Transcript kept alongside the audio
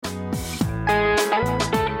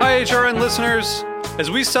HRN listeners.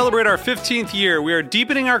 As we celebrate our 15th year, we are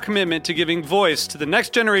deepening our commitment to giving voice to the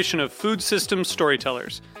next generation of food systems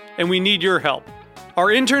storytellers, and we need your help. Our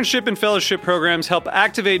internship and fellowship programs help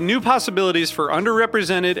activate new possibilities for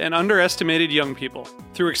underrepresented and underestimated young people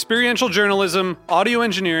through experiential journalism, audio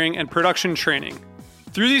engineering, and production training.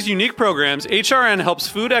 Through these unique programs, HRN helps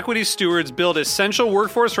food equity stewards build essential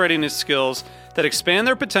workforce readiness skills that expand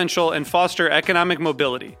their potential and foster economic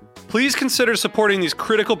mobility. Please consider supporting these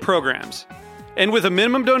critical programs. And with a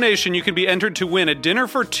minimum donation, you can be entered to win a dinner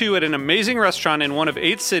for two at an amazing restaurant in one of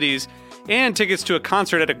 8 cities and tickets to a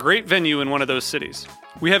concert at a great venue in one of those cities.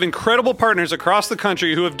 We have incredible partners across the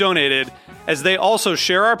country who have donated, as they also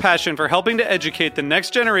share our passion for helping to educate the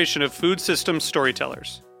next generation of food systems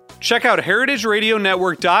storytellers. Check out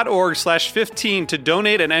heritageradionetwork.org/15 to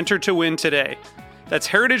donate and enter to win today. That's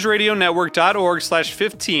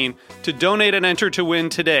heritageradionetwork.org/15 to donate and enter to win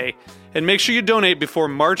today. And make sure you donate before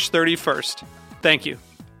March 31st. Thank you.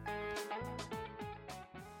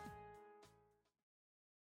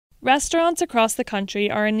 Restaurants across the country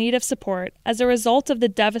are in need of support as a result of the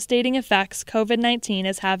devastating effects COVID-19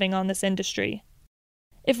 is having on this industry.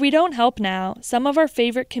 If we don't help now, some of our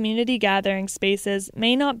favorite community gathering spaces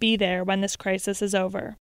may not be there when this crisis is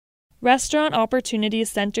over. Restaurant Opportunities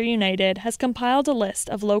Center United has compiled a list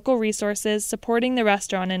of local resources supporting the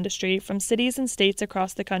restaurant industry from cities and states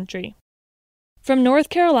across the country. From North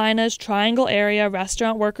Carolina's Triangle Area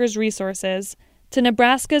Restaurant Workers Resources to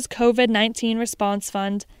Nebraska's COVID-19 Response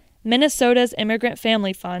Fund, Minnesota's Immigrant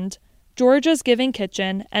Family Fund, Georgia's Giving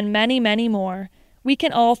Kitchen, and many, many more, we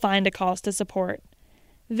can all find a cause to support.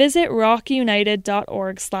 Visit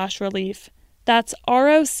rockunited.org/relief. That's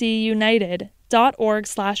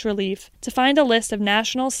ROCunited.org/relief to find a list of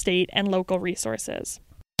national, state, and local resources.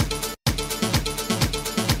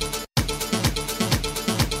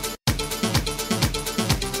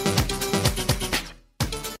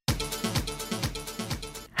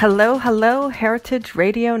 Hello, Heritage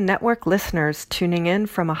Radio Network listeners tuning in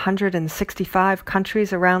from 165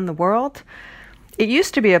 countries around the world. It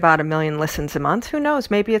used to be about 1 million listens a month. Who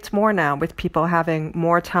knows? Maybe it's more now with people having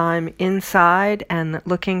more time inside and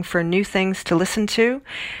looking for new things to listen to.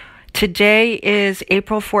 Today is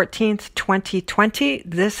April 14th, 2020.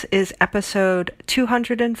 This is episode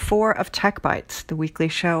 204 of Tech Bites, the weekly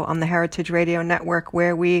show on the Heritage Radio Network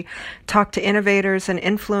where we talk to innovators and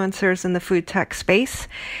influencers in the food tech space.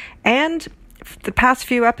 And the past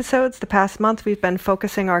few episodes, the past month, we've been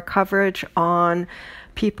focusing our coverage on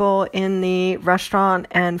people in the restaurant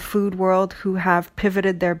and food world who have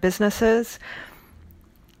pivoted their businesses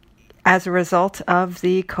as a result of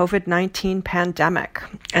the COVID-19 pandemic.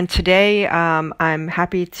 And today, I'm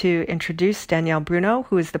happy to introduce Danielle Bruno,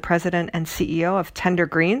 who is the president and CEO of Tender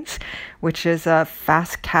Greens, which is a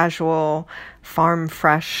fast casual farm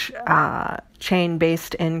fresh chain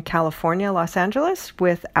based in California, Los Angeles,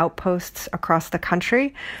 with outposts across the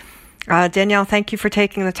country. Danielle, thank you for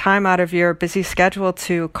taking the time out of your busy schedule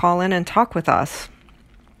to call in and talk with us.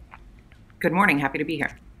 Good morning. Happy to be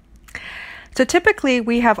here. So typically,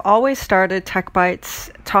 we have always started Tech Bites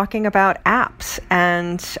talking about apps,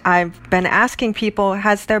 and I've been asking people,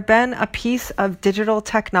 has there been a piece of digital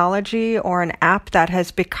technology or an app that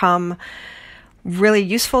has become really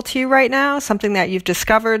useful to you right now, something that you've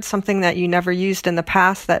discovered, something that you never used in the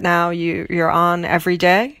past that now you're on every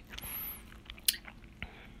day?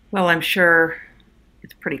 Well, I'm sure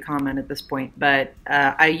it's pretty common at this point, but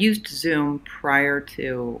I used Zoom prior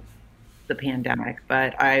to the pandemic,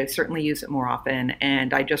 but I certainly use it more often.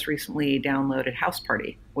 And I just recently downloaded House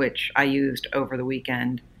Party, which I used over the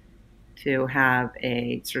weekend to have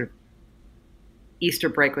a sort of Easter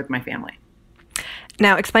break with my family.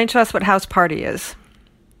 Now, explain to us what House Party is.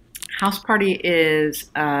 House Party is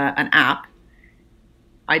an app.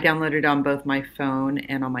 I downloaded it on both my phone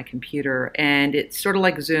and on my computer, and it's sort of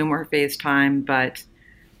like Zoom or FaceTime, but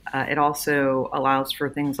it also allows for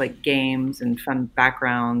things like games and fun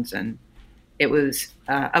backgrounds, and it was,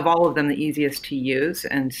 of all of them, the easiest to use.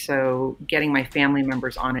 And so getting my family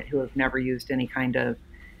members on it who have never used any kind of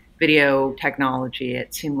video technology,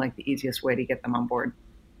 it seemed like the easiest way to get them on board.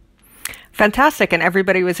 Fantastic. And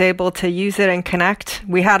everybody was able to use it and connect.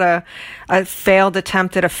 We had a failed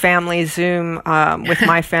attempt at a family Zoom with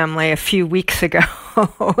my family a few weeks ago,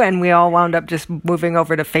 and we all wound up just moving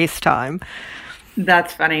over to FaceTime.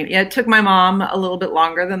 That's funny. Yeah, it took my mom a little bit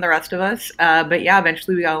longer than the rest of us. But yeah,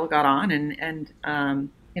 eventually we all got on, and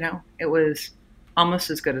it was almost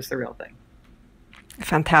as good as the real thing.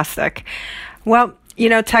 Fantastic. Well,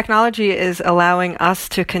 technology is allowing us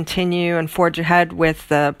to continue and forge ahead with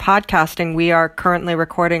the podcasting. We are currently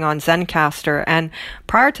recording on Zencastr. And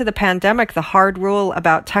prior to the pandemic, the hard rule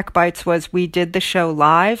about Tech Bites was we did the show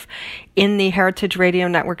live in the Heritage Radio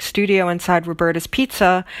Network studio inside Roberta's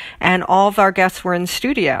Pizza, and all of our guests were in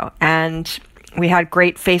studio. And we had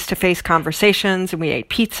great face-to-face conversations, and we ate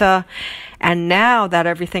pizza. And now that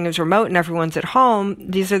everything is remote and everyone's at home,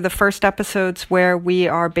 these are the first episodes where we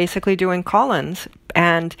are basically doing call-ins.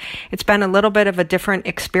 And it's been a little bit of a different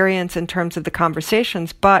experience in terms of the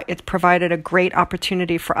conversations, but it's provided a great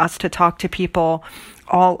opportunity for us to talk to people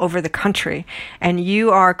all over the country. And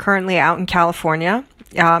you are currently out in California,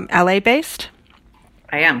 LA-based?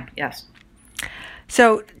 I am, yes.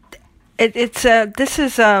 So this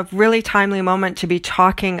is a really timely moment to be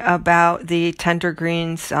talking about the Tender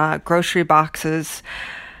Greens grocery boxes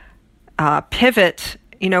pivot.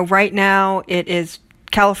 Right now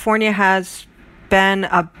California has been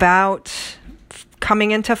about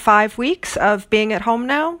coming into 5 weeks of being at home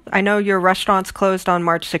now. I know your restaurants closed on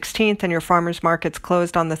March 16th and your farmers markets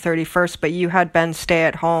closed on the 31st, but you had been stay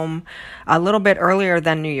at home a little bit earlier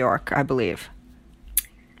than New York, I believe.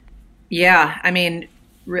 Yeah,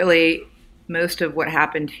 really, most of what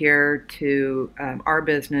happened here to our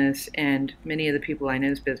business and many of the people I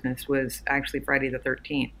know's business was actually Friday the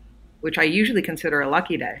 13th, which I usually consider a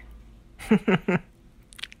lucky day.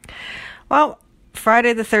 Well,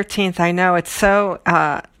 Friday the 13th, I know it's so,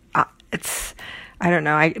 I don't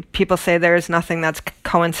know. People say there is nothing that's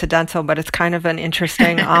coincidental, but it's kind of an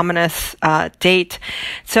interesting, ominous date.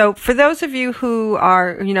 So for those of you who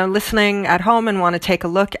are, listening at home and want to take a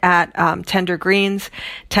look at Tender Greens,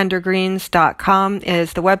 tendergreens.com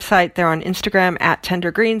is the website. They're on Instagram at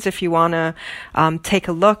Tender Greens if you want to take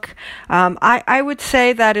a look. I would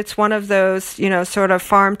say that it's one of those, sort of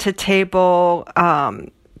farm to table,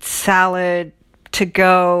 salad to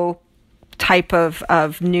go type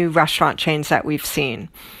of new restaurant chains that we've seen.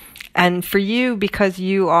 And for you, because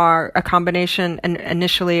you are a combination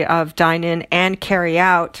initially of dine-in and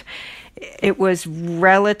carry-out, it was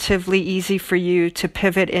relatively easy for you to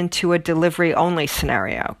pivot into a delivery-only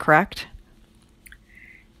scenario, correct?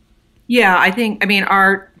 Yeah,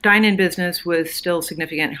 our dine-in business was still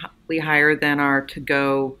significantly higher than our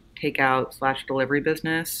to-go takeout/delivery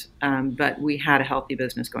business, but we had a healthy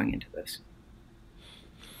business going into this.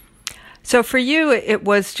 So for you, it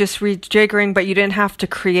was just rejiggering, but you didn't have to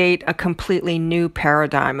create a completely new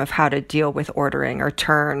paradigm of how to deal with ordering or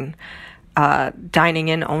turn dining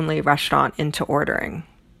in only restaurant into ordering.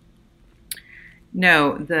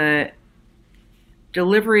 No, the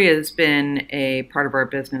delivery has been a part of our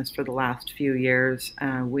business for the last few years.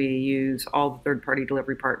 We use all the third-party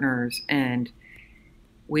delivery partners, and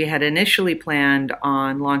we had initially planned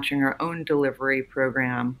on launching our own delivery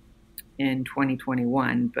program in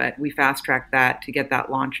 2021, but we fast-tracked that to get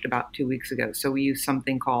that launched about 2 weeks ago. So we use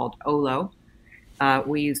something called Olo.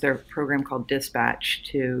 We use their program called Dispatch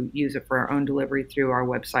to use it for our own delivery through our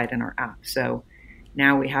website and our app. So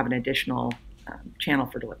now we have an additional channel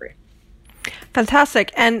for delivery.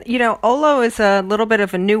 Fantastic. And, Olo is a little bit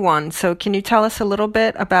of a new one. So can you tell us a little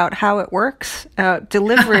bit about how it works?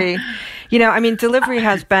 Delivery, delivery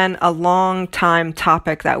has been a long time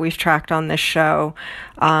topic that we've tracked on this show,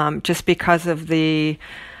 just because of the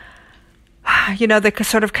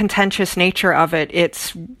sort of contentious nature of it.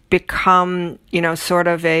 It's become, sort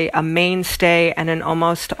of a mainstay and an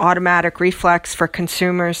almost automatic reflex for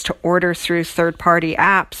consumers to order through third-party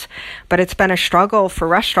apps. But it's been a struggle for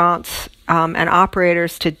restaurants and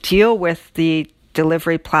operators to deal with the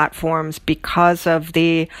delivery platforms because of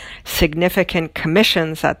the significant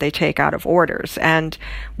commissions that they take out of orders. And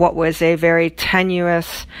what was a very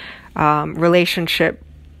tenuous relationship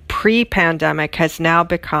pre-pandemic has now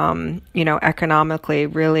become, economically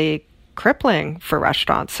really crippling for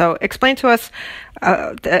restaurants. So explain to us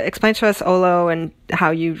Olo and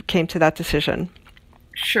how you came to that decision.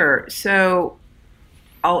 Sure. So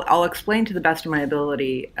I'll explain to the best of my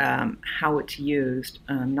ability how it's used.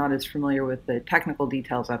 I'm not as familiar with the technical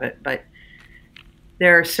details of it, but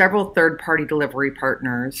there are several third-party delivery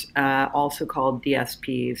partners, also called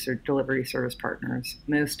DSPs, or delivery service partners.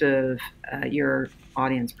 Most of your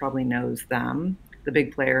audience probably knows them. The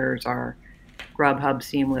big players are Grubhub,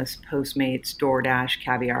 Seamless, Postmates, DoorDash,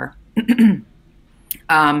 Caviar.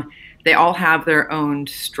 They all have their own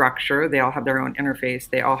structure. They all have their own interface.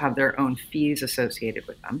 They all have their own fees associated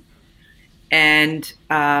with them. And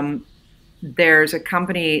there's a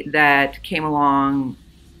company that came along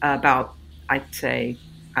about, I'd say,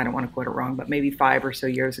 I don't want to quote it wrong, but maybe 5 or so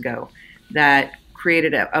years ago, that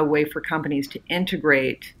created a way for companies to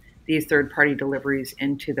integrate these third-party deliveries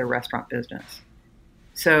into their restaurant business.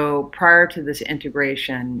 So prior to this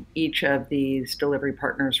integration, each of these delivery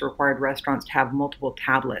partners required restaurants to have multiple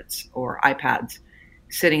tablets or iPads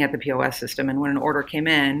sitting at the POS system. And when an order came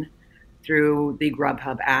in through the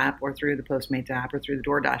Grubhub app or through the Postmates app or through the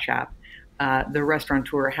DoorDash app, the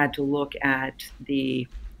restaurateur had to look at the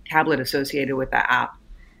tablet associated with that app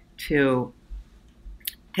to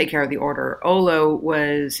take care of the order. Olo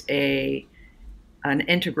was an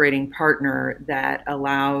integrating partner that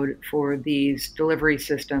allowed for these delivery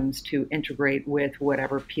systems to integrate with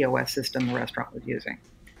whatever POS system the restaurant was using.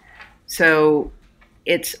 So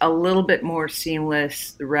it's a little bit more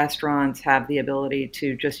seamless. The restaurants have the ability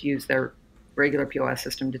to just use their regular POS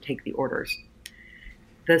system to take the orders.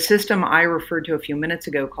 The system I referred to a few minutes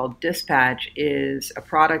ago called Dispatch is a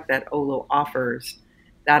product that Olo offers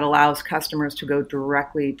that allows customers to go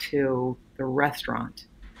directly to the restaurant,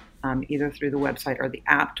 either through the website or the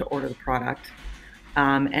app to order the product.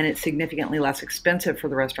 And it's significantly less expensive for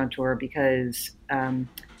the restaurateur because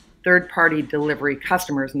third-party delivery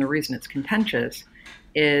customers, and the reason it's contentious,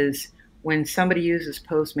 is when somebody uses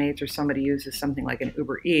Postmates or somebody uses something like an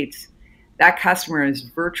Uber Eats, that customer is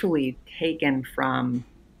virtually taken from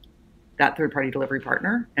that third-party delivery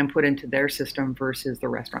partner and put into their system versus the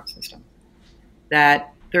restaurant system.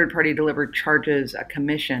 That third-party delivery charges a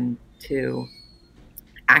commission to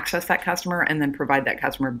access that customer and then provide that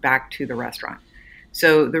customer back to the restaurant.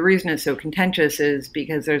 So the reason it's so contentious is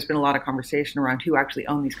because there's been a lot of conversation around who actually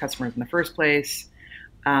owned these customers in the first place.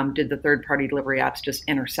 Did the third-party delivery apps just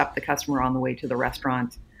intercept the customer on the way to the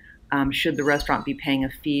restaurant? Should the restaurant be paying a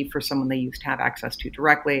fee for someone they used to have access to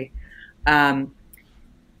directly?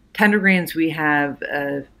 Tender Greens, we have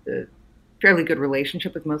a fairly good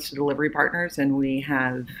relationship with most of the delivery partners, and we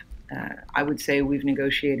have, I would say we've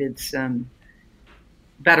negotiated some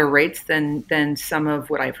better rates than some of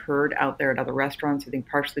what I've heard out there at other restaurants. I think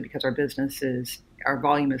partially because our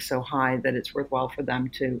volume is so high that it's worthwhile for them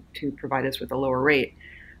to provide us with a lower rate.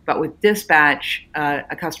 But with Dispatch,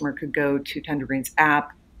 a customer could go to Tender Greens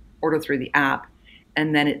app, order through the app,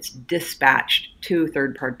 and then it's dispatched to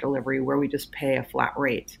third-party delivery where we just pay a flat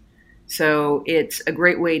rate. So it's a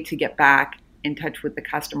great way to get back in touch with the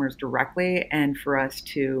customers directly and for us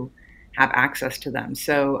to have access to them.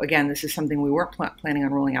 So again, this is something we weren't planning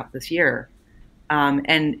on rolling out this year.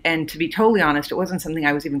 And to be totally honest, it wasn't something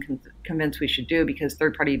I was even convinced we should do because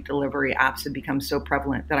third-party delivery apps had become so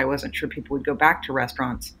prevalent that I wasn't sure people would go back to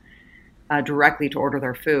restaurants directly to order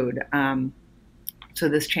their food. So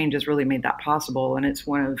this change has really made that possible. And it's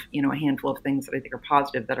one of, a handful of things that I think are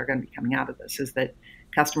positive that are going to be coming out of this is that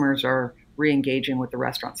customers are re-engaging with the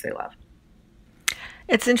restaurants they love.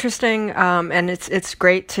 It's interesting, and it's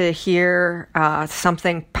great to hear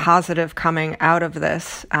something positive coming out of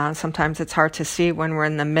this. Sometimes it's hard to see when we're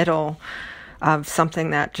in the middle of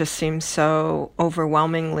something that just seems so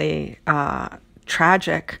overwhelmingly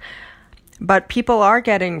tragic. But people are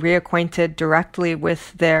getting reacquainted directly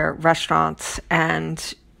with their restaurants,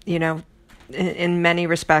 and in many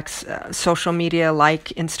respects, social media like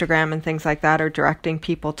Instagram and things like that are directing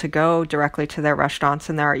people to go directly to their restaurants.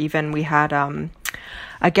 And we had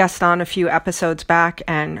a guest on a few episodes back,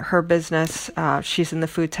 and her business, she's in the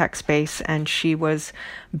food tech space, and she was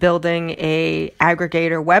building a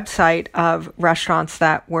aggregator website of restaurants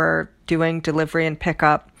that were doing delivery and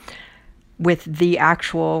pickup with the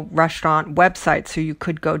actual restaurant website, so you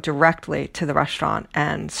could go directly to the restaurant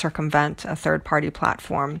and circumvent a third-party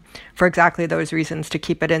platform for exactly those reasons, to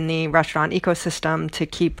keep it in the restaurant ecosystem, to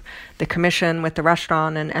keep the commission with the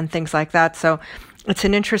restaurant and things like that. So it's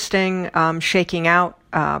an interesting shaking out,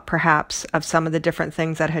 perhaps, of some of the different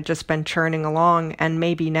things that had just been churning along, and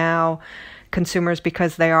maybe now consumers,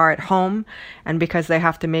 because they are at home and because they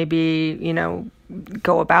have to maybe,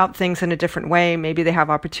 go about things in a different way, maybe they have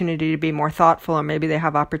opportunity to be more thoughtful, or maybe they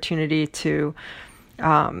have opportunity to,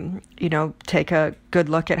 take a good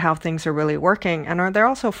look at how things are really working. And they're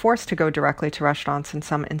also forced to go directly to restaurants in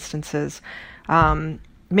some instances.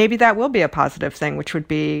 Maybe that will be a positive thing, which would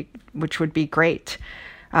be great.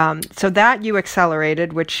 So that you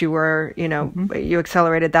accelerated, which you were, you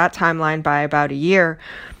accelerated that timeline by about a year.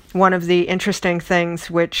 One of the interesting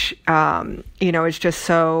things, which, is just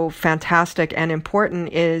so fantastic and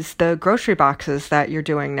important, is the grocery boxes that you're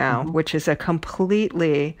doing now, which is a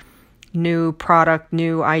completely new product,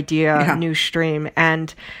 new idea, new stream,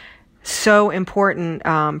 and so important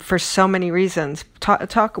for so many reasons.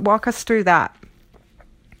 Walk us through that.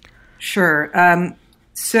 Sure.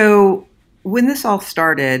 So when this all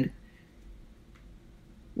started,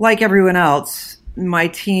 like everyone else, my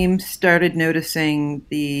team started noticing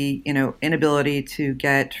the, inability to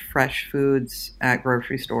get fresh foods at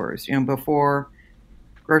grocery stores. Before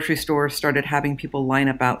grocery stores started having people line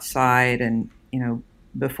up outside and,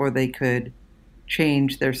 before they could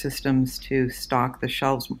change their systems to stock the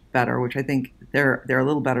shelves better, which I think they're a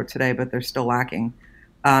little better today, but they're still lacking.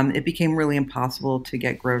 It became really impossible to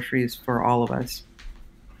get groceries for all of us.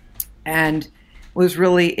 And it was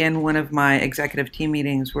really in one of my executive team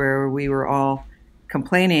meetings where we were all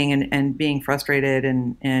complaining and being frustrated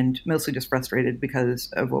and mostly just frustrated because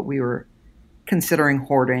of what we were considering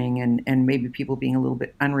hoarding and maybe people being a little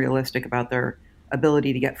bit unrealistic about their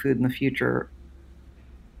ability to get food in the future.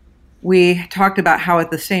 We talked about how at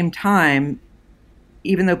the same time,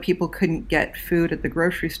 even though people couldn't get food at the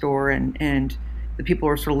grocery store and the people who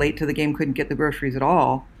were sort of late to the game couldn't get the groceries at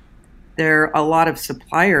all, there are a lot of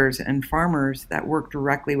suppliers and farmers that work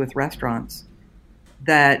directly with restaurants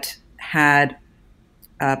that had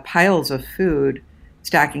piles of food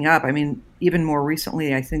stacking up. I mean, even more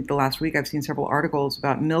recently, I think the last week I've seen several articles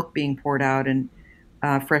about milk being poured out and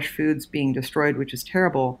fresh foods being destroyed, which is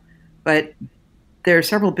terrible. But there are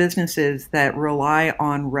several businesses that rely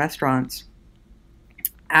on restaurants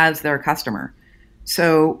as their customer.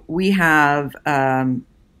 So we have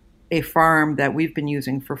a farm that we've been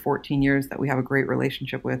using for 14 years that we have a great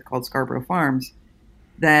relationship with called Scarborough Farms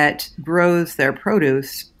that grows their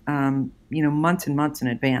produce, months and months in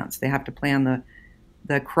advance. They have to plan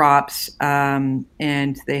the crops and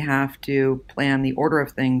they have to plan the order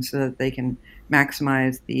of things so that they can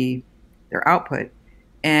maximize their output.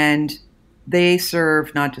 And they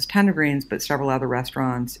serve not just Tender Greens, but several other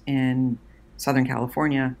restaurants in Southern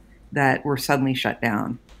California that were suddenly shut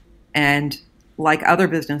down. And like other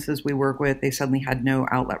businesses we work with, they suddenly had no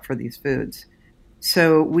outlet for these foods.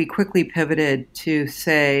 So we quickly pivoted to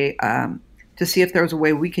see if there was a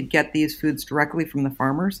way we could get these foods directly from the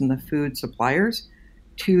farmers and the food suppliers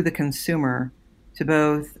to the consumer to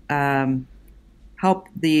both help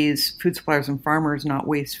these food suppliers and farmers not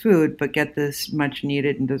waste food, but get this much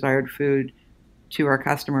needed and desired food to our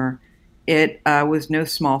customer. It was no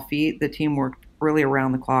small feat. The team worked really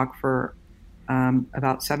around the clock for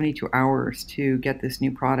about 72 hours to get this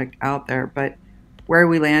new product out there. But where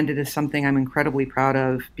we landed is something I'm incredibly proud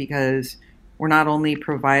of because we're not only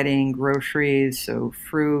providing groceries, so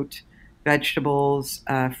fruit, vegetables,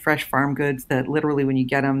 fresh farm goods that literally when you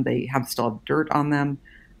get them, they still have dirt on them,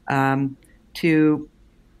 to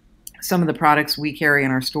some of the products we carry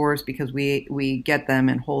in our stores because we get them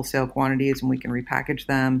in wholesale quantities and we can repackage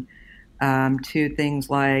them, to things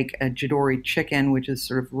like a Jadori chicken, which is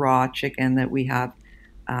sort of raw chicken that we have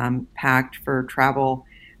packed for travel.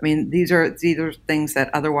 I mean, these are things that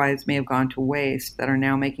otherwise may have gone to waste that are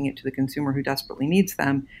now making it to the consumer who desperately needs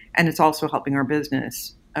them, and it's also helping our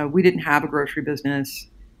business. We didn't have a grocery business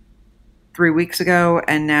 3 weeks ago,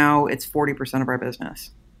 and now it's 40% of our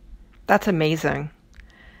business. That's amazing.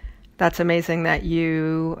 That's amazing that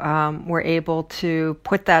you were able to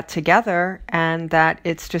put that together and that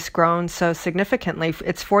it's just grown so significantly.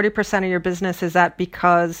 It's 40% of your business. Is that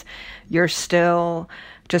because you're still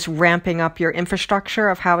just ramping up your infrastructure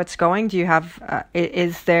of how it's going? Do you have,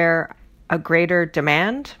 is there a greater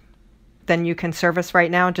demand than you can service right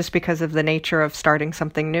now just because of the nature of starting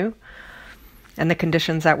something new and the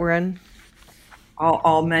conditions that we're in?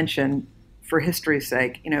 I'll mention, for history's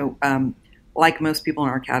sake, like most people in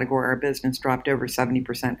our category, our business dropped over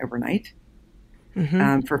 70% overnight.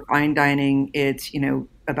 Mm-hmm. For fine dining, it's,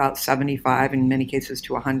 about 75, in many cases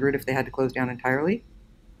to 100 if they had to close down entirely.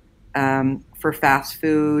 For fast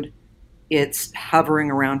food, it's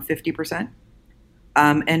hovering around 50%.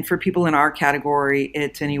 And for people in our category,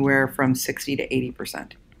 it's anywhere from 60 to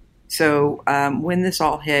 80%. So when this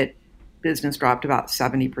all hit, business dropped about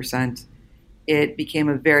 70%. It became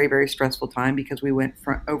a very, very stressful time because we went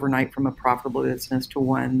overnight from a profitable business to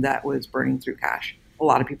one that was burning through cash. A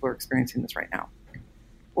lot of people are experiencing this right now.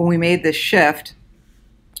 When we made this shift,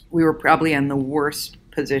 we were probably in the worst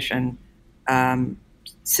position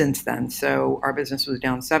since then. So our business was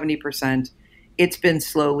down 70%. It's been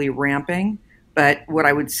slowly ramping. But what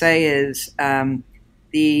I would say is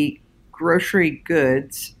the grocery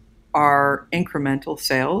goods are incremental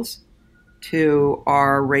sales to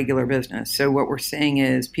our regular business. So what we're seeing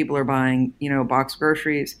is people are buying, a box of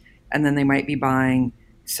groceries, and then they might be buying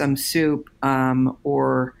some soup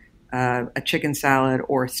or a chicken salad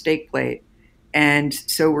or a steak plate. And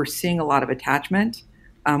so we're seeing a lot of attachment,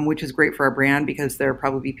 which is great for our brand because there are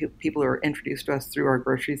probably people who are introduced to us through our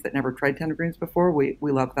groceries that never tried Tender Greens before. We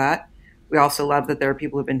love that. We also love that there are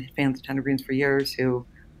people who have been fans of Tender Greens for years who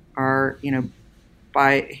are,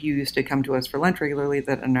 who used to come to us for lunch regularly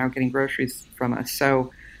that are now getting groceries from us.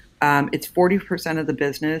 So it's 40% of the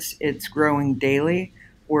business. It's growing daily.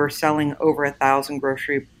 We're selling over 1,000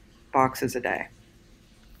 grocery boxes a day.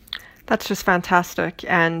 That's just fantastic.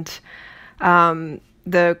 And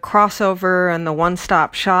the crossover and the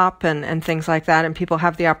one-stop shop and things like that, and people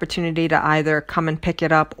have the opportunity to either come and pick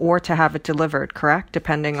it up or to have it delivered, correct?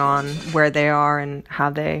 Depending on where they are and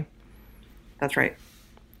That's right.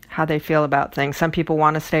 How they feel about things. Some people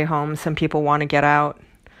want to stay home. Some people want to get out.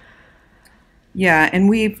 Yeah, and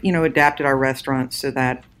we've, adapted our restaurants so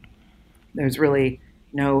that there's really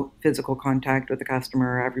no physical contact with the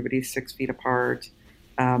customer. Everybody's 6 feet apart.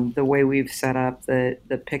 The way we've set up the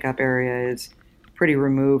pickup area is pretty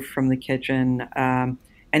removed from the kitchen. And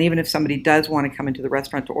even if somebody does want to come into the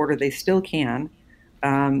restaurant to order, they still can.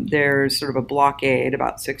 There's sort of a blockade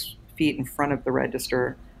about 6 feet in front of the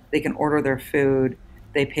register. They can order their food.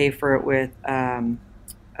 They pay for it with PIN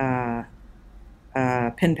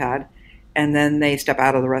pad, and then they step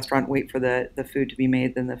out of the restaurant, wait for the food to be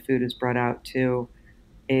made. Then the food is brought out to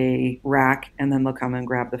a rack, and then they'll come and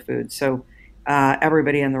grab the food. So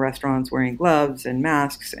everybody in the restaurant's wearing gloves and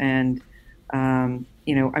masks, and the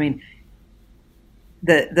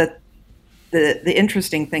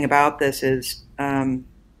interesting thing about this is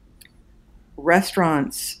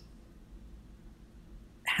restaurants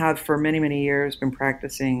have for many, many years been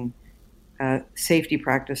practicing safety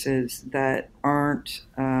practices that aren't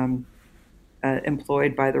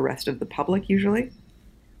employed by the rest of the public usually.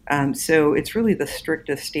 So it's really the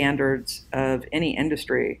strictest standards of any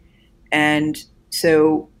industry. And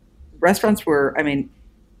so restaurants were,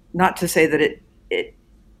 not to say that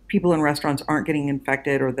people in restaurants aren't getting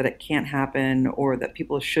infected or that it can't happen or that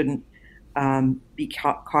people shouldn't be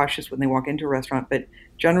cautious when they walk into a restaurant, but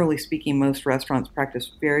generally speaking, most restaurants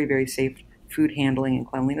practice very, very safe food handling and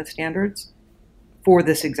cleanliness standards for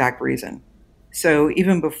this exact reason. So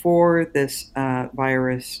even before this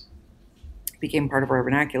virus became part of our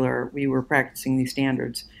vernacular, we were practicing these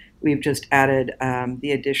standards. We've just added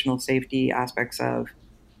the additional safety aspects of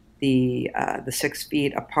the 6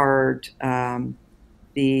 feet apart,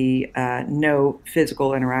 the no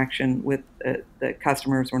physical interaction with the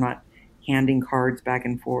customers. We're not handing cards back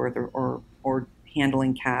and forth or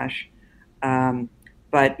handling cash.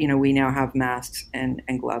 But, we now have masks and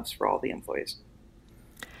gloves for all the employees.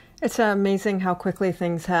 It's amazing how quickly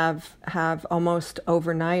things have almost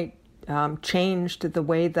overnight changed the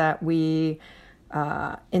way that we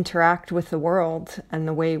interact with the world and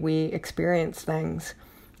the way we experience things.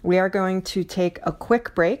 We are going to take a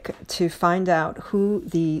quick break to find out who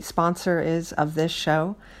the sponsor is of this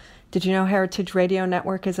show. Did you know Heritage Radio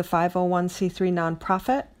Network is a 501c3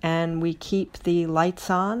 nonprofit, and we keep the lights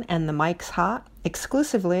on and the mics hot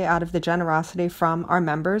exclusively out of the generosity from our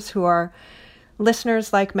members who are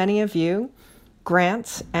listeners like many of you,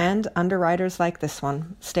 grants, and underwriters like this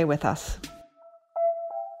one. Stay with us.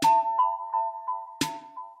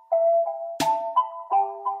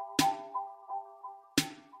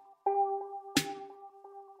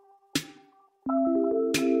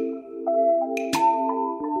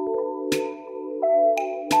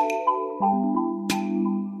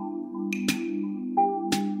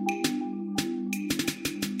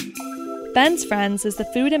 Ben's Friends is the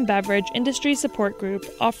food and beverage industry support group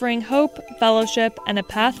offering hope, fellowship, and a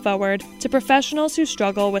path forward to professionals who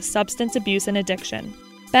struggle with substance abuse and addiction.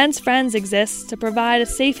 Ben's Friends exists to provide a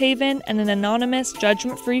safe haven and an anonymous,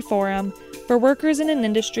 judgment-free forum for workers in an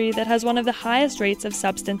industry that has one of the highest rates of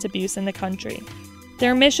substance abuse in the country.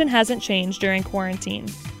 Their mission hasn't changed during quarantine.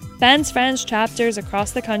 Ben's Friends chapters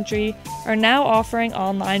across the country are now offering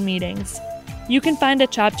online meetings. You can find a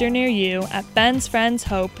chapter near you at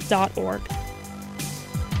bensfriendshope.org.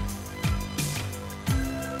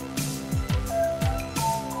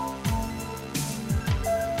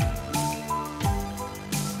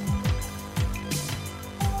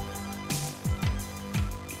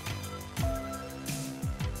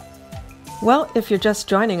 Well, if you're just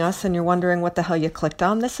joining us and you're wondering what the hell you clicked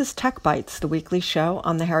on, this is Tech Bites, the weekly show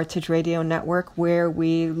on the Heritage Radio Network where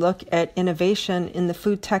we look at innovation in the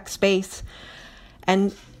food tech space.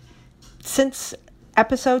 And since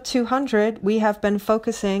episode 200, we have been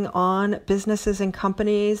focusing on businesses and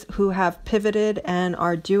companies who have pivoted and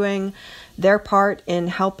are doing their part in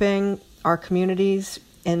helping our communities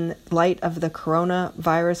in light of the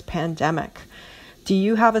coronavirus pandemic. Do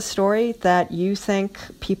you have a story that you think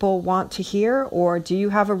people want to hear, or do you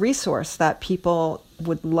have a resource that people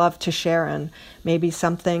would love to share in? Maybe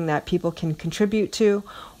something that people can contribute to,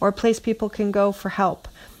 or a place people can go for help.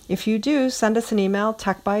 If you do, send us an email,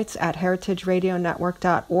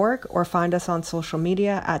 techbites@heritageradionetwork.org, or find us on social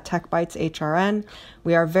media at techbiteshrn.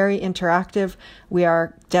 We are very interactive. We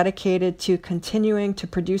are dedicated to continuing to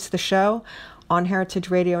produce the show on Heritage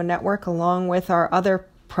Radio Network along with our other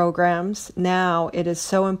programs. Now, it is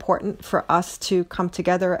so important for us to come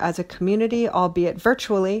together as a community, albeit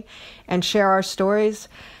virtually, and share our stories.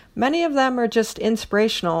 Many of them are just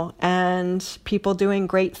inspirational and people doing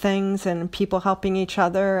great things and people helping each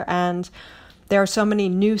other. And there are so many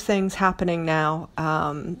new things happening now.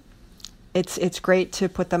 It's great to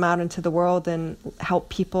put them out into the world and help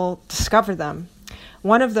people discover them.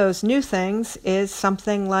 One of those new things is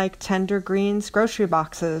something like Tender Greens grocery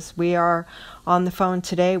boxes. We are on the phone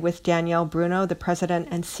today with Danielle Bruno, the president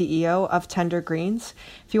and CEO of Tender Greens.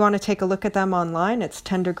 If you want to take a look at them online, it's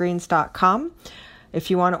tendergreens.com. If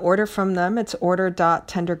you want to order from them, it's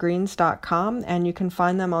order.tendergreens.com, and you can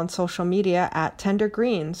find them on social media at Tender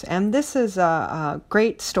Greens. And this is a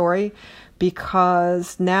great story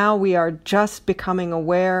because now we are just becoming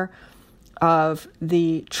aware of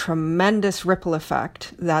the tremendous ripple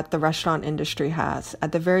effect that the restaurant industry has.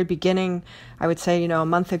 At the very beginning, I would say, a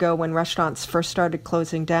month ago when restaurants first started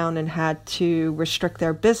closing down and had to restrict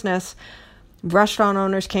their business, restaurant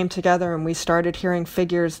owners came together and we started hearing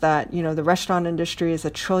figures that, the restaurant industry is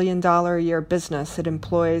 $1 trillion a year business. It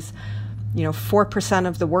employs, 4%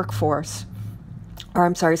 of the workforce,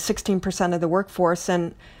 16% of the workforce.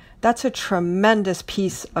 And that's a tremendous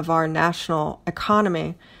piece of our national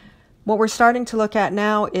economy. What we're starting to look at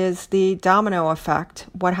now is the domino effect,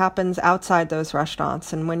 what happens outside those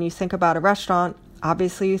restaurants. And when you think about a restaurant,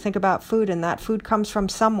 obviously you think about food, and that food comes from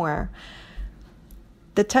somewhere.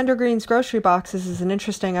 The Tender Greens grocery boxes is an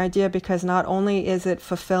interesting idea because not only is it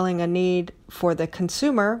fulfilling a need for the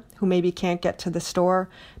consumer who maybe can't get to the store,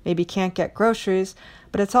 maybe can't get groceries,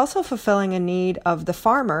 but it's also fulfilling a need of the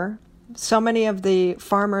farmer. So many of the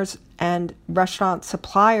farmers and restaurant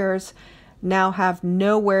suppliers now have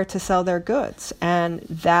nowhere to sell their goods, and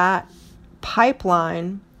that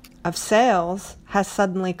pipeline of sales has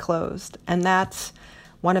suddenly closed, and that's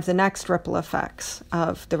one of the next ripple effects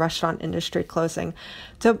of the restaurant industry closing.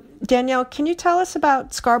 So, Danielle, can you tell us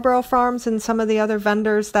about Scarborough Farms and some of the other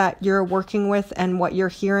vendors that you're working with and what you're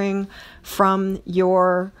hearing from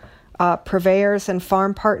your purveyors and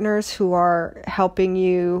farm partners who are helping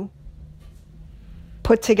you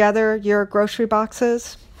put together your grocery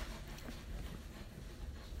boxes?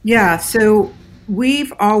 Yeah, so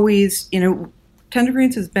we've always, Tender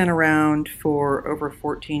Greens has been around for over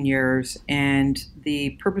 14 years, and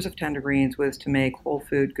the purpose of Tender Greens was to make whole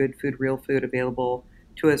food, good food, real food available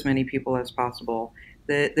to as many people as possible.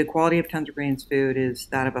 The quality of Tender Greens food is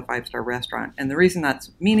that of a 5-star restaurant, and the reason that's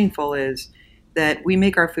meaningful is that we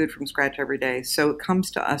make our food from scratch every day, so it comes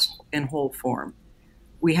to us in whole form.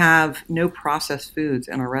 We have no processed foods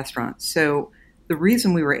in our restaurants, so the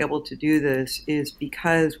reason we were able to do this is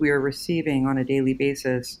because we are receiving on a daily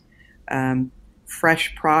basis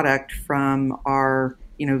fresh product from our,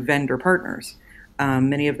 vendor partners.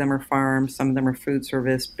 Many of them are farms, some of them are food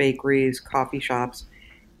service, bakeries, coffee shops.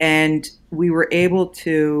 And we were able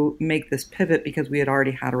to make this pivot because we had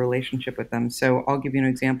already had a relationship with them. So I'll give you an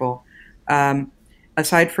example.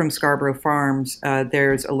 Aside from Scarborough Farms,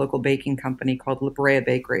 there's a local baking company called La Brea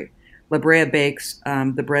Bakery. La Brea bakes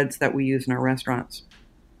the breads that we use in our restaurants.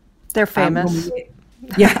 They're famous.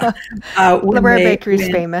 Yeah. La Brea Bakery is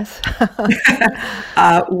famous.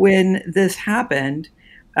 When this happened,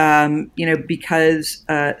 because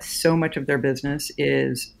so much of their business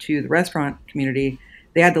is to the restaurant community,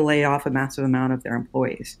 they had to lay off a massive amount of their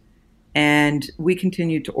employees. And we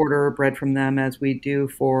continued to order bread from them as we do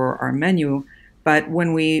for our menu. But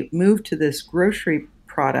when we moved to this grocery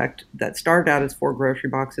product that started out as 4 grocery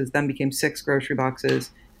boxes, then became 6 grocery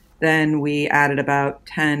boxes, then we added about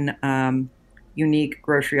 10 unique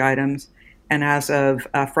grocery items. And as of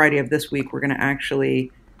Friday of this week, we're going to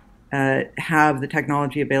actually have the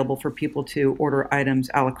technology available for people to order items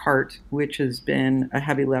a la carte, which has been a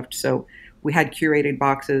heavy lift. So we had curated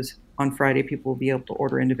boxes. On Friday, people will be able to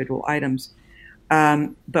order individual items.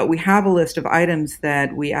 But we have a list of items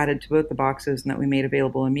that we added to both the boxes and that we made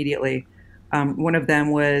available immediately. One of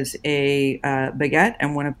them was a baguette,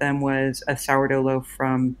 and one of them was a sourdough loaf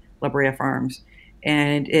from La Brea Farms.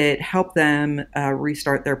 And it helped them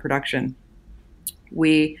restart their production.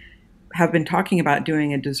 We have been talking about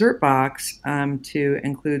doing a dessert box to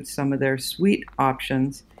include some of their sweet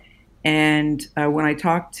options. And when I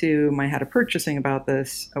talked to my head of purchasing about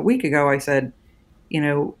this a week ago, I said,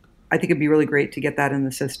 I think it'd be really great to get that in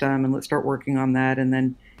the system and let's start working on that. And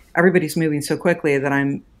then everybody's moving so quickly that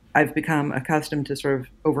I'm I've become accustomed to sort of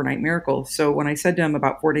overnight miracles. So when I said to him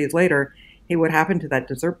about 4 days later, hey, what happened to that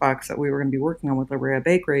dessert box that we were going to be working on with La Brea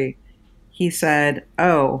Bakery? He said,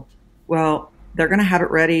 oh, well, they're going to have it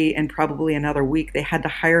ready in probably another week. They had to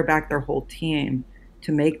hire back their whole team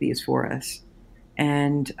to make these for us.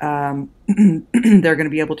 And they're going to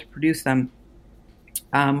be able to produce them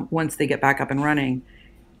once they get back up and running.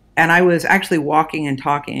 And I was actually walking and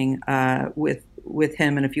talking with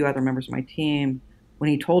him and a few other members of my team when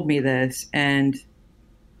he told me this, and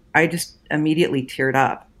I just immediately teared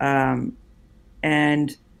up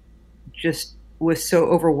and just was so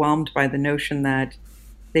overwhelmed by the notion that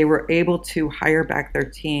they were able to hire back their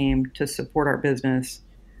team to support our business.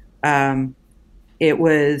 It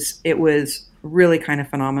was really kind of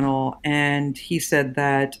phenomenal. And he said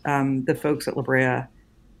that the folks at La Brea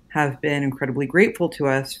have been incredibly grateful to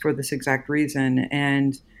us for this exact reason.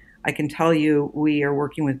 And I can tell you, we are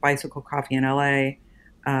working with Bicycle Coffee in LA.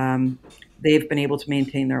 They've been able to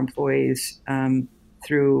maintain their employees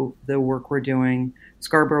through the work we're doing.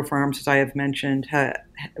 Scarborough Farms, as I have mentioned,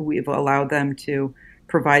 we've allowed them to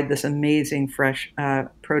provide this amazing fresh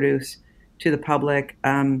produce to the public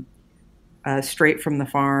straight from the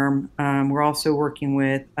farm. We're also working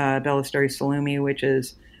with Bellasteri Salumi, which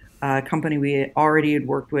is a company we already had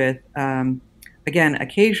worked with, again,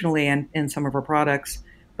 occasionally in some of our products,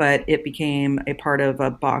 but it became a part of a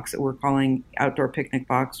box that we're calling Outdoor Picnic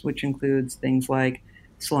Box, which includes things like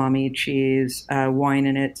salami, cheese, wine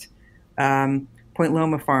in it, Point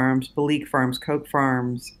Loma Farms, Balik Farms, Coke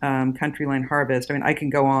Farms, Country Line Harvest. I mean, I can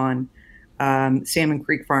go on. Salmon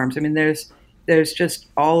Creek Farms. I mean, there's just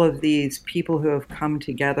all of these people who have come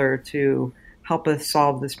together to help us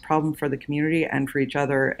solve this problem for the community and for each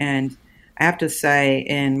other. And I have to say,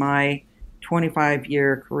 in my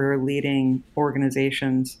 25-year career leading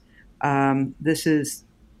organizations, this is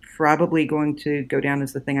probably going to go down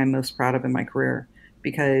as the thing I'm most proud of in my career,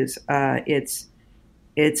 because it's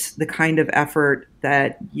the kind of effort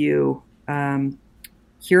that you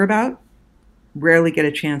hear about, rarely get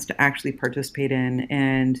a chance to actually participate in.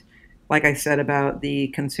 And like I said about the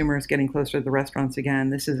consumers getting closer to the restaurants again,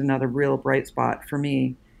 this is another real bright spot for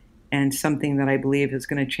me, and something that I believe is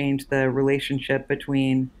going to change the relationship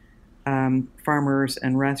between farmers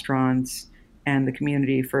and restaurants and the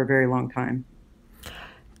community for a very long time.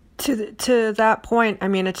 To that point, I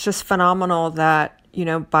mean, it's just phenomenal that,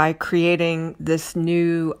 by creating this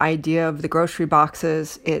new idea of the grocery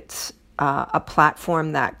boxes, it's a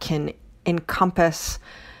platform that can encompass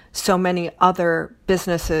so many other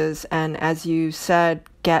businesses, and as you said,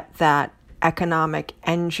 get that economic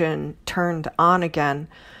engine turned on again.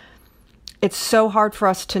 It's so hard for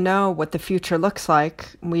us to know what the future looks like.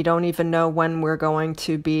 We don't even know when we're going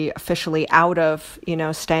to be officially out of,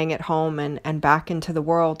 staying at home and back into the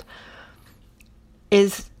world.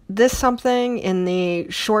 Is this something in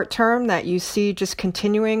the short term that you see just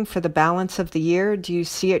continuing for the balance of the year? Do you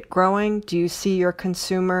see it growing? Do you see your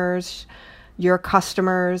consumers, your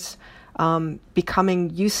customers becoming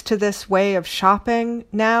used to this way of shopping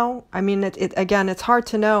now? I mean, again, it's hard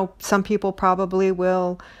to know. Some people probably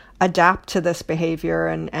will adapt to this behavior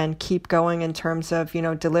and keep going in terms of,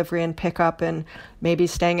 delivery and pickup and maybe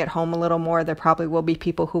staying at home a little more. There probably will be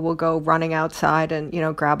people who will go running outside and,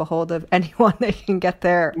 grab a hold of anyone they can get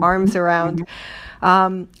their arms around.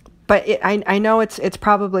 But I know it's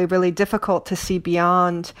probably really difficult to see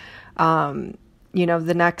beyond,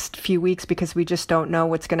 the next few weeks, because we just don't know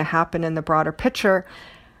what's going to happen in the broader picture.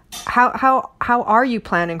 How are you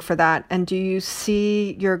planning for that? And do you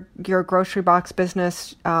see your grocery box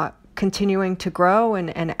business continuing to grow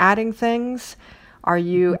and adding things? Are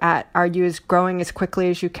you as growing as quickly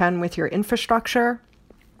as you can with your infrastructure?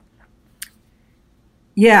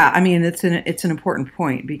 Yeah, I mean, it's an important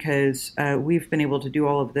point, because we've been able to do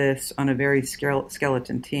all of this on a very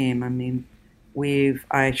skeleton team. I mean,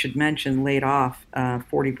 I should mention, laid off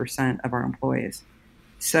 40% of our employees.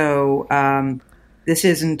 So this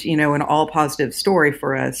isn't, an all positive story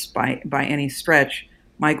for us by any stretch.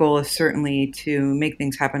 My goal is certainly to make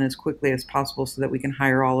things happen as quickly as possible so that we can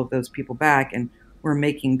hire all of those people back, and we're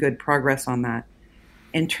making good progress on that.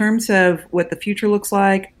 In terms of what the future looks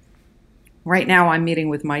like, right now I'm meeting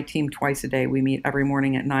with my team twice a day. We meet every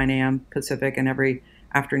morning at 9 a.m. Pacific and every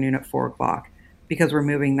afternoon at 4 o'clock, because we're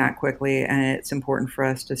moving that quickly, and it's important for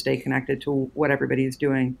us to stay connected to what everybody's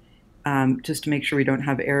doing, just to make sure we don't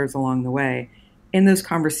have errors along the way. In those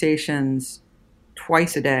conversations,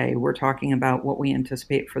 twice a day, we're talking about what we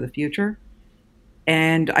anticipate for the future.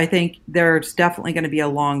 And I think there's definitely going to be a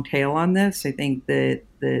long tail on this. I think that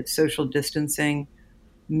the social distancing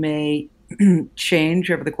may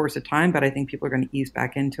change over the course of time, but I think people are going to ease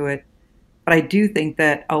back into it. But I do think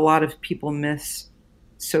that a lot of people miss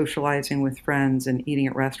socializing with friends and eating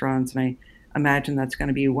at restaurants. And I imagine that's going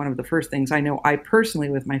to be one of the first things I know I personally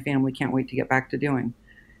with my family can't wait to get back to doing.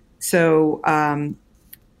 So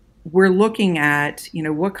we're looking at,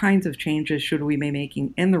 what kinds of changes should we be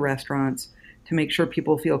making in the restaurants to make sure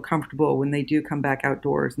people feel comfortable when they do come back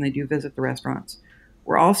outdoors and they do visit the restaurants.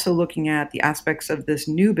 We're also looking at the aspects of this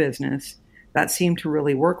new business that seem to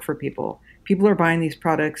really work for people. People are buying these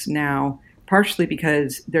products now partially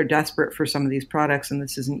because they're desperate for some of these products, and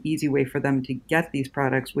this is an easy way for them to get these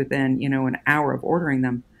products within, an hour of ordering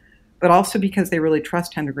them, but also because they really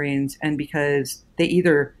trust Tender Greens and because they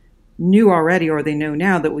either knew already or they know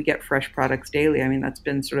now that we get fresh products daily. I mean, that's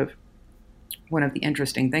been sort of one of the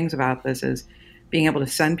interesting things about this is being able to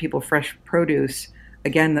send people fresh produce,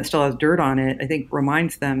 again, that still has dirt on it, I think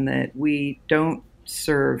reminds them that we don't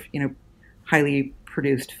serve, highly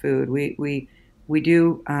produced food. We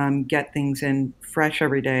do get things in fresh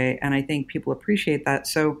every day, and I think people appreciate that.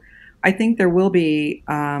 So I think there will be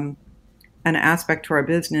an aspect to our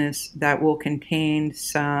business that will contain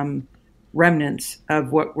some remnants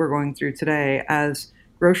of what we're going through today. As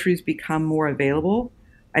groceries become more available,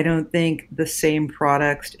 I don't think the same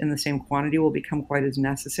products in the same quantity will become quite as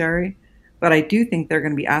necessary. But I do think there are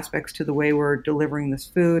going to be aspects to the way we're delivering this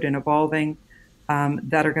food and evolving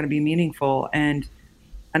that are going to be meaningful. And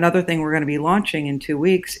another thing we're going to be launching in 2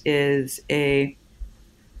 weeks is a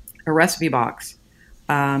recipe box.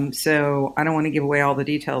 So I don't want to give away all the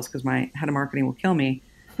details because my head of marketing will kill me.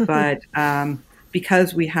 But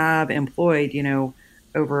because we have employed,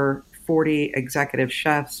 over 40 executive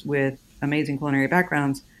chefs with amazing culinary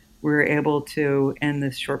backgrounds, we were able to, in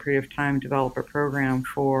this short period of time, develop a program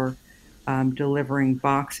for delivering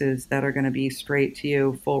boxes that are going to be straight to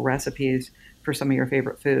you, full recipes for some of your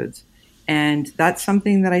favorite foods. And that's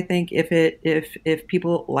something that I think if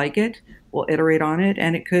people like it, we'll iterate on it,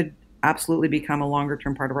 and it could absolutely become a longer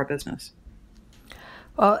term part of our business.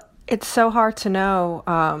 Well, it's so hard to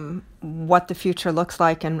know what the future looks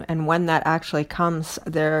like and when that actually comes.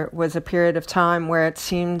 There was a period of time where it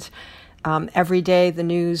seemed every day the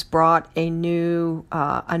news brought a new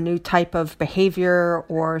type of behavior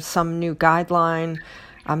or some new guideline,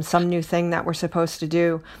 some new thing that we're supposed to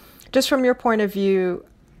do. Just from your point of view,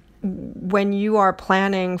 when you are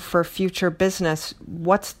planning for future business,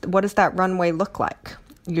 what does that runway look like?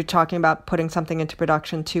 You're talking about putting something into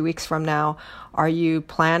production 2 weeks from now. Are you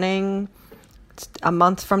planning a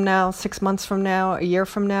month from now, 6 months from now, a year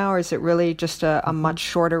from now, or is it really just a much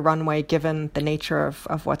shorter runway given the nature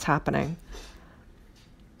of what's happening?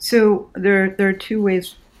 So there are two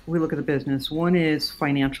ways we look at the business. One is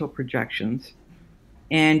financial projections,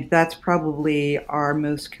 and that's probably our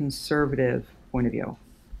most conservative point of view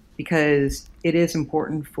because it is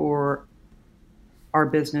important for our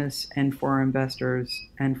business and for our investors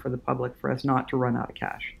and for the public for us not to run out of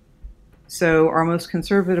cash. So our most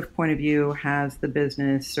conservative point of view has the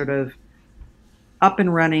business sort of up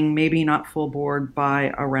and running, maybe not full board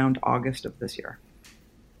by around August of this year.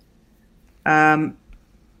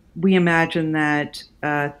 We imagine that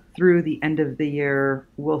through the end of the year,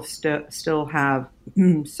 we'll still have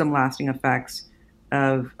some lasting effects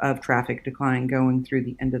of traffic decline going through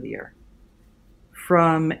the end of the year.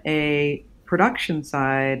 From a production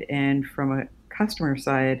side and from a customer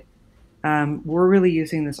side, we're really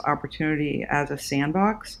using this opportunity as a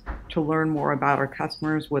sandbox to learn more about our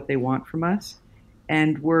customers, what they want from us.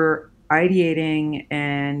 And we're ideating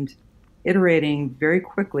and iterating very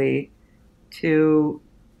quickly to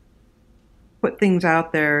put things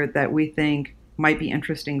out there that we think might be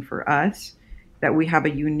interesting for us, that we have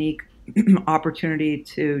a unique opportunity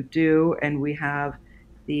to do, and we have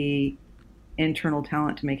the internal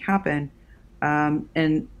talent to make happen.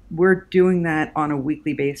 And we're doing that on a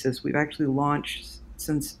weekly basis. We've actually launched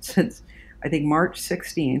since I think March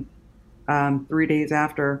 16th, 3 days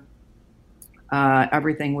after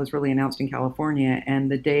everything was really announced in California,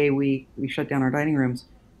 and the day we shut down our dining rooms.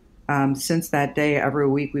 Since that day, every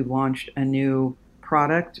week we've launched a new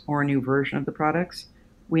product or a new version of the products.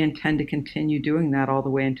 We intend to continue doing that all the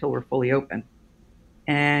way until we're fully open.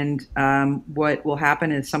 And what will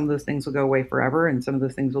happen is some of those things will go away forever, and some of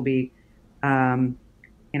those things will be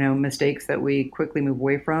mistakes that we quickly move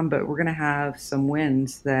away from, but we're going to have some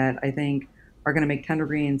wins that I think are going to make Tender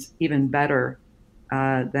Greens even better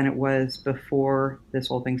than it was before this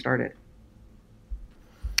whole thing started.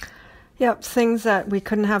 Yep, things that we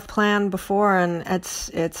couldn't have planned before, and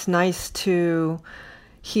it's nice to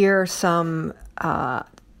hear some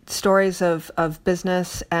stories of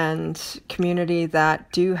business and community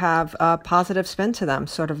that do have a positive spin to them,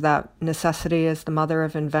 sort of that necessity is the mother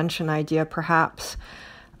of invention idea, perhaps.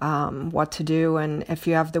 what to do, and if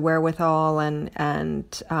you have the wherewithal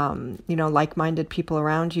and like-minded people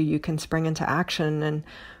around you, you can spring into action and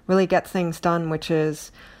really get things done, which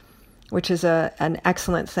is an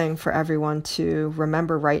excellent thing for everyone to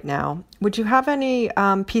remember right now. Would you have any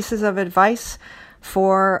pieces of advice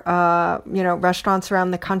for restaurants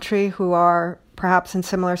around the country who are perhaps in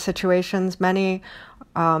similar situations? Many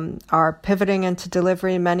are pivoting into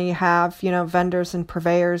delivery. Many have, vendors and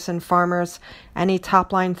purveyors and farmers. Any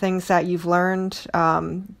top line things that you've learned?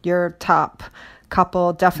 Your top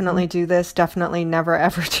couple, definitely do this, definitely never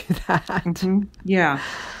ever do that. Mm-hmm. Yeah.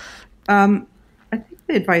 I think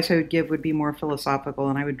the advice I would give would be more philosophical,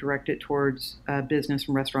 and I would direct it towards business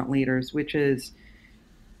and restaurant leaders, which is,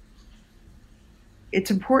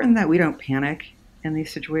 it's important that we don't panic in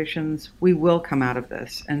these situations. We will come out of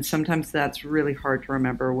this, and sometimes that's really hard to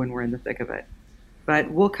remember when we're in the thick of it.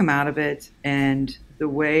 But we'll come out of it, and the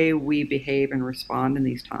way we behave and respond in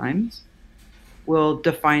these times will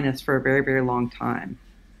define us for a very, very long time.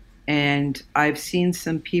 And I've seen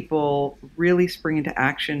some people really spring into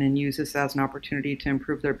action and use this as an opportunity to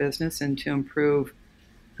improve their business and to improve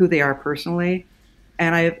who they are personally.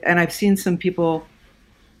 And I've seen some people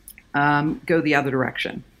go the other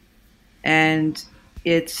direction. And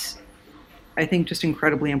it's, I think, just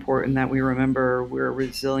incredibly important that we remember we're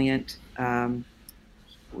resilient.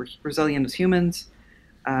 We're resilient as humans.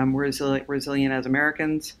 We're resilient as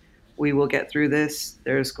Americans. We will get through this.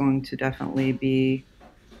 There's going to definitely be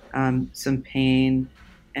some pain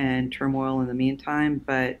and turmoil in the meantime,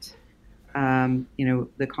 but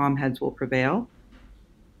the calm heads will prevail,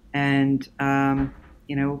 and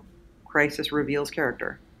crisis reveals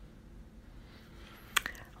character.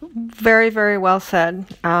 Very, very well said,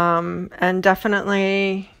 and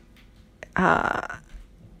definitely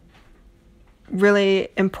really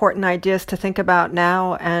important ideas to think about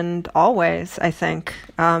now and always, I think.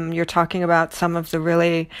 You're talking about some of the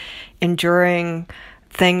really enduring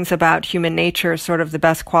things about human nature, sort of the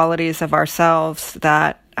best qualities of ourselves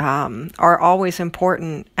that are always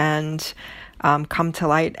important and come to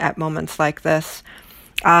light at moments like this.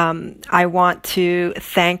 I want to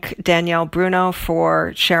thank Danielle Bruno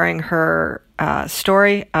for sharing her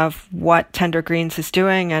story of what Tender Greens is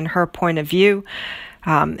doing and her point of view.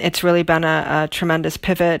 It's really been a tremendous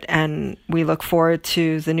pivot, and we look forward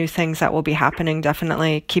to the new things that will be happening.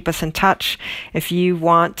 Definitely keep us in touch. If you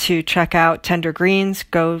want to check out Tender Greens,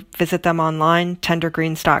 go visit them online,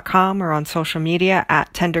 tendergreens.com, or on social media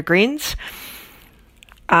at Tender Greens.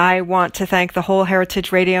 I want to thank the whole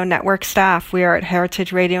Heritage Radio Network staff. We are at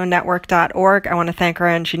heritageradionetwork.org. I want to thank our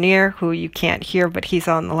engineer, who you can't hear, but he's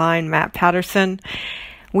on the line, Matt Patterson.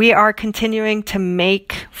 We are continuing to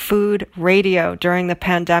make food radio during the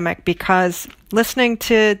pandemic because listening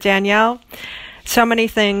to Danielle, so many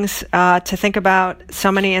things to think about,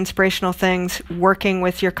 so many inspirational things, working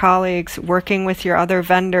with your colleagues, working with your other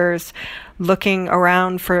vendors, looking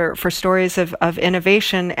around for stories of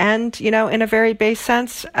innovation and, in a very base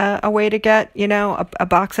sense, a way to get, a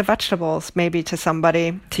box of vegetables maybe to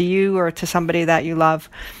somebody, to you or to somebody that you love.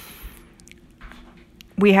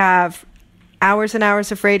 We have hours and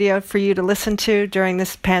hours of radio for you to listen to during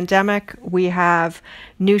this pandemic. We have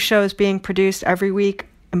new shows being produced every week,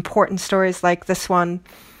 important stories like this one.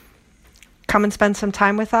 Come and spend some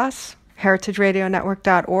time with us,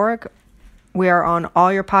 heritageradionetwork.org. We are on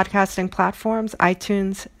all your podcasting platforms,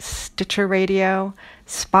 iTunes, Stitcher Radio,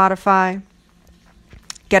 Spotify.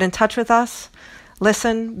 Get in touch with us.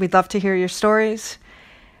 Listen. We'd love to hear your stories.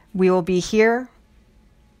 We will be here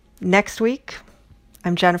next week.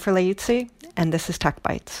 I'm Jennifer Leuzzi, and this is Tech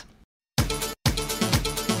Bites.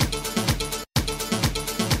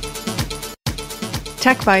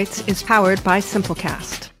 Tech Bites is powered by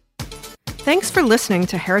Simplecast. Thanks for listening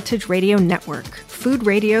to Heritage Radio Network, food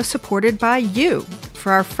radio supported by you.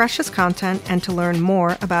 For our freshest content and to learn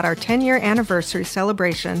more about our 10-year anniversary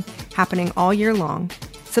celebration happening all year long,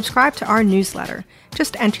 subscribe to our newsletter.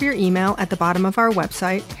 Just enter your email at the bottom of our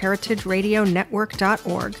website,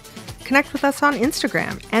 heritageradionetwork.org. Connect with us on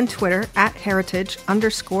Instagram and Twitter at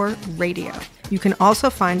 @heritage_radio. You can also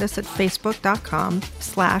find us at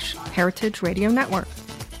facebook.com/Heritage Radio Network.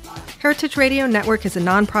 Heritage Radio Network is a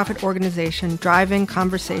nonprofit organization driving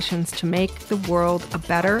conversations to make the world a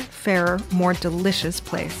better, fairer, more delicious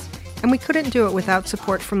place. And we couldn't do it without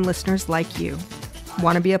support from listeners like you.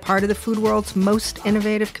 Want to be a part of the food world's most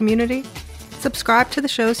innovative community? Subscribe to the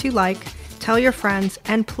shows you like, tell your friends,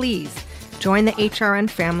 and please join the HRN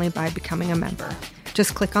family by becoming a member.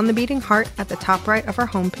 Just click on the beating heart at the top right of our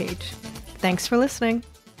homepage. Thanks for listening.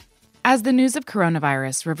 As the news of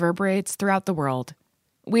coronavirus reverberates throughout the world,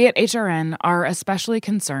 We at HRN are especially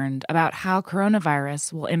concerned about how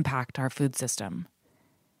coronavirus will impact our food system.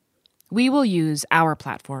 We will use our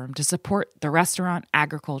platform to support the restaurant,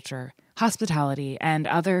 agriculture, hospitality, and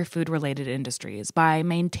other food-related industries by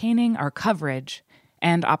maintaining our coverage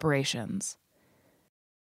and operations.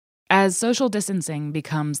 As social distancing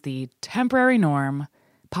becomes the temporary norm,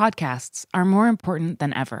 podcasts are more important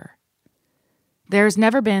than ever. There's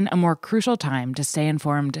never been a more crucial time to stay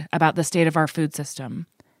informed about the state of our food system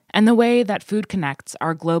and the way that food connects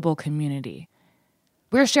our global community.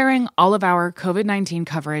 We're sharing all of our COVID-19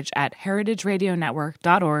 coverage at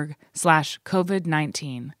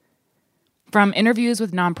heritageradionetwork.org/COVID-19. From interviews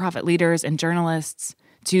with nonprofit leaders and journalists,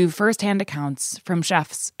 to firsthand accounts from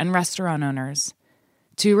chefs and restaurant owners,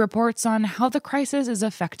 to reports on how the crisis is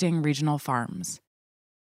affecting regional farms.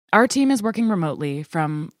 Our team is working remotely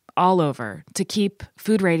from all over to keep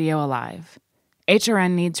food radio alive.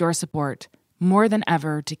 HRN needs your support more than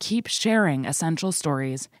ever to keep sharing essential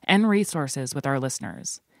stories and resources with our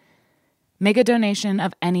listeners. Make a donation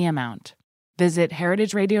of any amount. Visit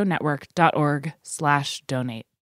heritageradionetwork.org/donate.